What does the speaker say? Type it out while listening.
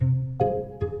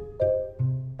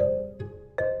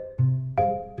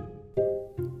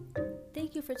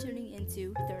for tuning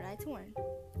into Third Eye Torn.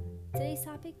 Today's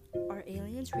topic are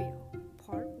aliens real?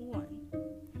 Part 1.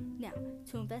 Now,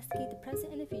 to investigate the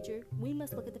present and the future, we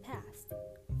must look at the past.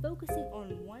 Focusing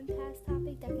on one past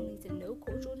topic that can lead to no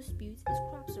cultural disputes is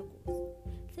crop circles.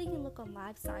 Taking a look on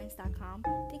livescience.com,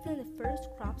 they claim the first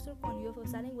crop circle on UFO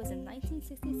sighting was in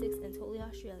 1966 in Tolly,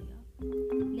 Australia.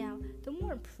 Now, the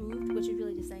more improved, which is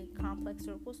really just saying complex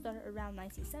circles, started around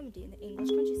 1970 in the English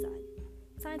countryside.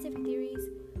 Scientific theories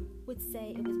would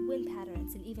say it was wind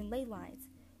patterns and even ley lines,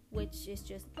 which is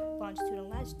just longitude and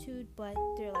latitude, but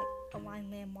they're like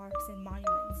aligned landmarks and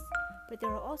monuments. But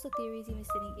there are also theories even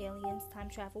stating aliens, time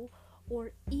travel,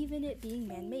 or even it being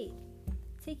man-made.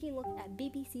 Taking a look at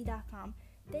BBC.com,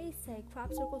 they say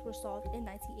crop circles were solved in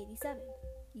 1987.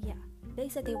 Yeah, they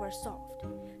said they were solved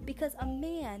because a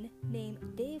man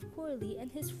named Dave Corley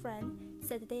and his friend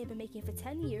said that they had been making it for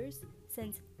 10 years,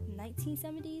 since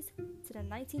 1970s to the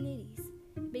 1980s,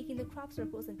 making the crop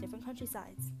circles in different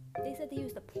countrysides. They said they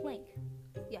used a plank.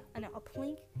 Yeah, I know, a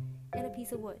plank and a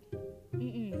piece of wood.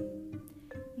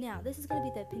 Now, this is going to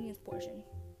be the opinions portion.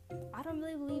 I don't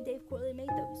really believe Dave Corley made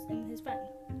those and his friend.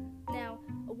 Now,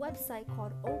 a website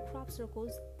called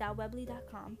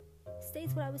oldcropcircles.weebly.com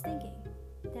states what I was thinking,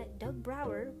 that Doug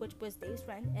Brower, which was Dave's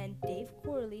friend, and Dave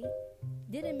Corley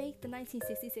didn't make the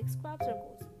 1966 crop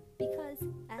circles because,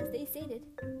 as they stated,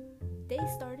 they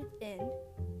started in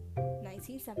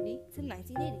 1970 to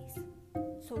 1980s.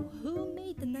 So who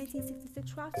made the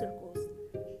 1966 crop circles?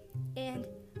 And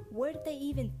where did they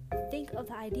even think of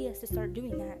the ideas to start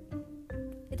doing that?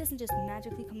 It doesn't just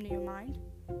magically come to your mind.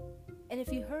 And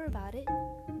if you heard about it,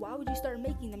 why would you start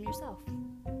making them yourself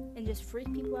and just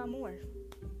freak people out more?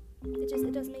 It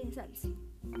doesn't make any sense.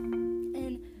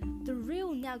 And the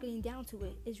real now getting down to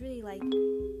it is really like,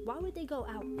 why would they go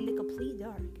out in the complete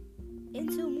dark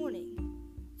until morning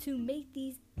to make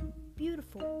these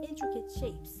beautiful, intricate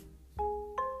shapes?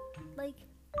 Like,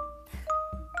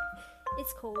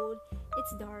 it's cold,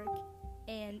 it's dark,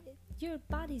 and your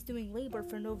body's doing labor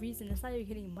for no reason. It's not like you're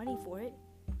getting money for it.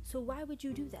 So why would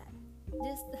you do that?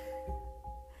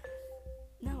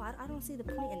 No, I don't see the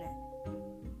point in it.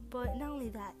 But not only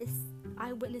that, it's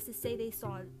eyewitnesses say they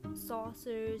saw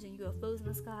saucers and UFOs in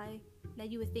the sky. Now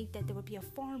you would think that there would be a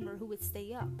farmer who would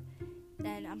stay up.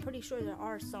 And I'm pretty sure there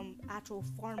are some actual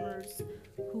farmers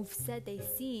who've said they've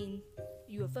seen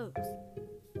UFOs.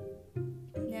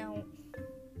 Now,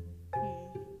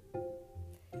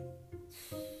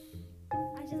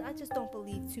 I just don't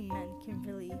believe two men can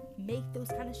really make those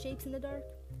kind of shapes in the dark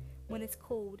when it's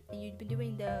cold and you've been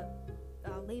doing the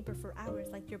labor for hours.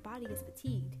 Like, your body is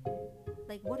fatigued.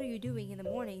 Like, what are you doing in the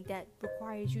morning that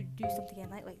requires you to do something at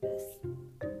night like this?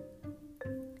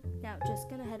 Now, just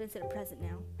gonna head into the present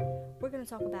now. We're gonna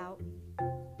talk about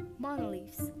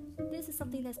monoliths. This is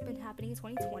something that's been happening in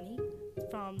 2020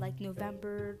 from like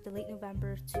November, the late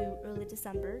November to early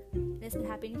December, and it's been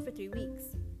happening for 3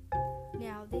 weeks.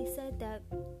 Now, they said that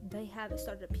they have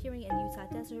started appearing in Utah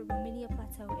Desert, Romania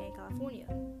Plateau, and California.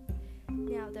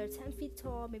 Now, they're 10 feet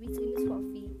tall, maybe even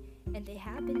 12 feet, and they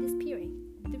have been disappearing.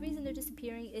 The reason they're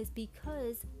disappearing is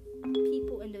because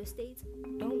people in those states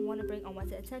don't want to bring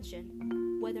unwanted attention,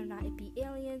 whether or not it be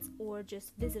aliens or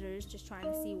just visitors just trying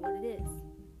to see what it is.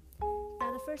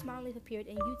 Now, the first monolith appeared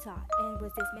in Utah and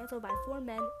was dismantled by 4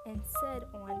 men, and said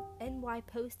on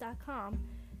nypost.com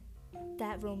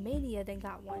that Romania then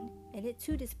got one, and it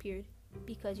too disappeared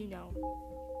because,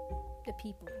 the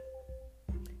people.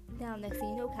 Now, next thing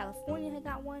you know, California had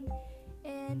got one,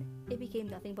 and it became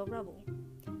nothing but rubble.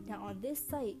 Now, on this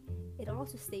site, it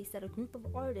also states that a group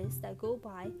of artists that go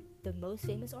by the most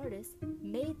famous artists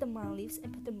made the monoliths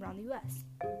and put them around the U.S.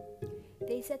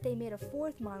 They said they made a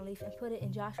 4th monolith and put it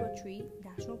in Joshua Tree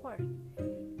National Park.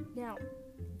 Now,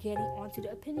 getting onto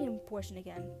the opinion portion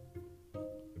again.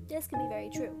 This could be very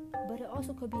true, but it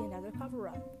also could be another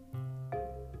cover-up.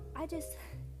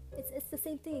 It's the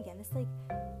same thing again. It's like,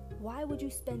 why would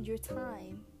you spend your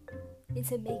time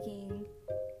into making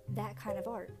that kind of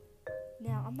art?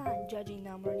 Now, I'm not judging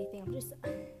them or anything.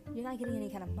 You're not getting any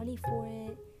kind of money for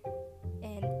it.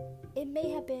 And it may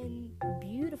have been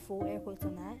beautiful, air quotes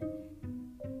on that,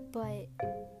 but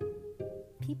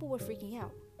people were freaking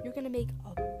out. You're going to make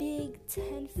a big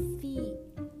 10 feet.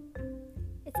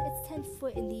 It's 10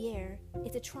 foot in the air.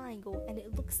 It's a triangle, and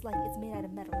it looks like it's made out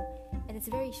of metal, and it's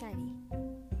very shiny.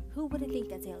 Who wouldn't think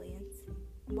that's aliens?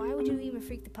 Why would you even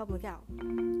freak the public out?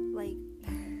 Like,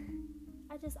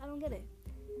 I don't get it.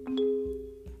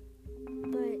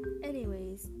 But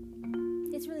anyways,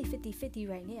 it's really 50-50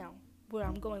 right now, where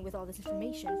I'm going with all this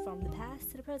information from the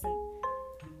past to the present.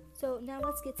 So now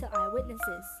let's get to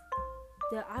eyewitnesses.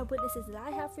 The eyewitnesses that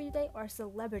I have for you today are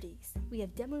celebrities. We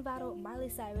have Demi Lovato, Miley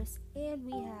Cyrus, and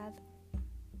we have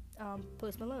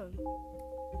Post Malone.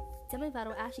 Demi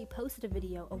Lovato actually posted a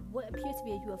video of what appears to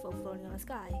be a UFO floating on the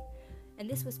sky, and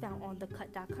this was found on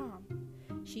thecut.com.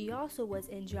 She also was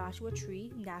in Joshua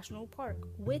Tree National Park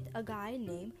with a guy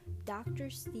named Dr.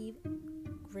 Steve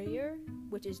Greer,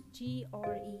 which is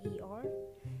Greer.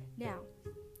 Now,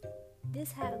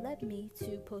 this had led me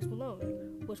to Post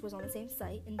Malone, which was on the same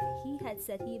site, and he had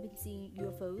said he had been seeing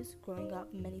UFOs growing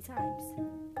up many times.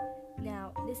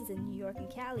 Now, this is in New York and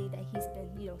Cali that he's been,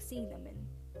 seeing them in.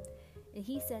 And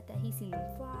he said that he's seen them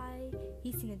fly,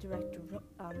 he's seen a direct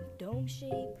dome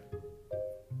shape.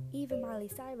 Even Miley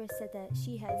Cyrus said that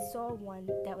she had saw one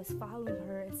that was following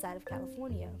her inside of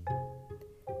California.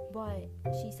 But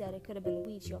she said it could have been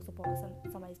weed. She also bought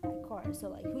somebody's back car.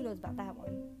 So, who knows about that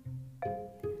one?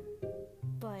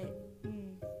 But, I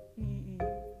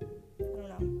don't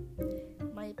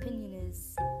know. My opinion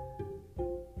is,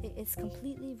 it's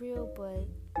completely real, but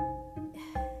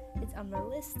it's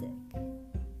unrealistic.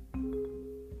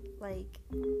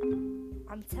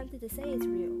 I'm tempted to say it's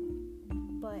real,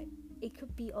 but it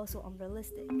could be also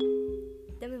unrealistic.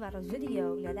 Demi Lovato's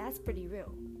video, now that's pretty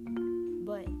real,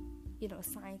 but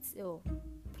science will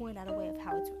point out a way of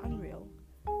how it's unreal.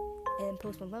 And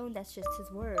Post Malone, that's just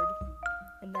his word,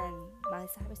 and then Miley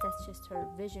Cyrus, that's just her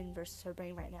vision versus her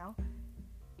brain right now.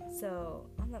 So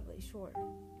I'm not really sure.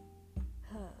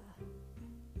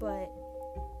 But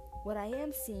what I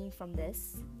am seeing from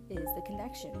this is the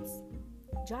connections.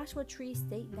 Joshua Tree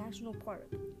State National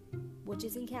Park, which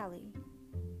is in Cali,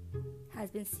 has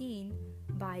been seen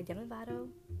by Demi Lovato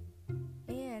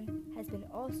and has been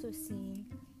also seen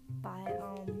by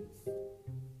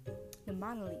the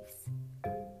monoliths.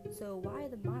 So why are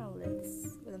the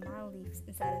monoliths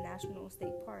inside a national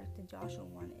state park, the Joshua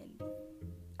one? And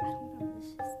I don't know,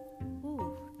 it's just,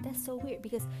 that's so weird,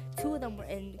 because two of them were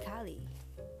in Cali.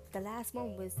 The last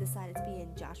one was decided to be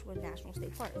in Joshua National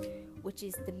State Park, which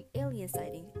is the alien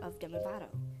sighting of Demi Lovato.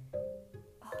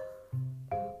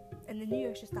 And the New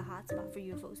York's just a hot spot for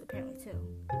UFOs apparently too.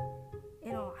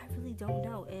 I really don't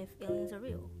know if aliens are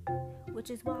real, which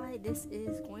is why this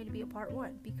is going to be a part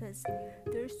 1, because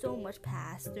there's so much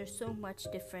past, there's so much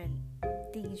different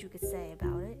things you could say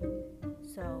about it.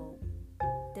 So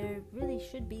there really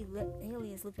should be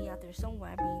aliens living out there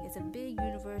somewhere. I mean, it's a big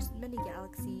universe, many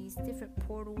galaxies, different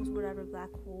portals, whatever,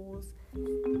 black holes.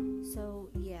 So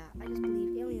yeah, I just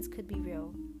believe aliens could be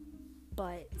real.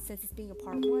 But since it's being a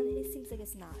part 1, it seems like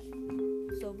it's not.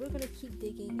 So we're going to keep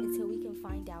digging until we can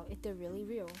find out if they're really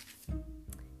real.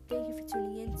 Thank you for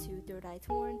tuning in to Third Eye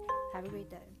Torn. Have a great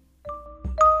day.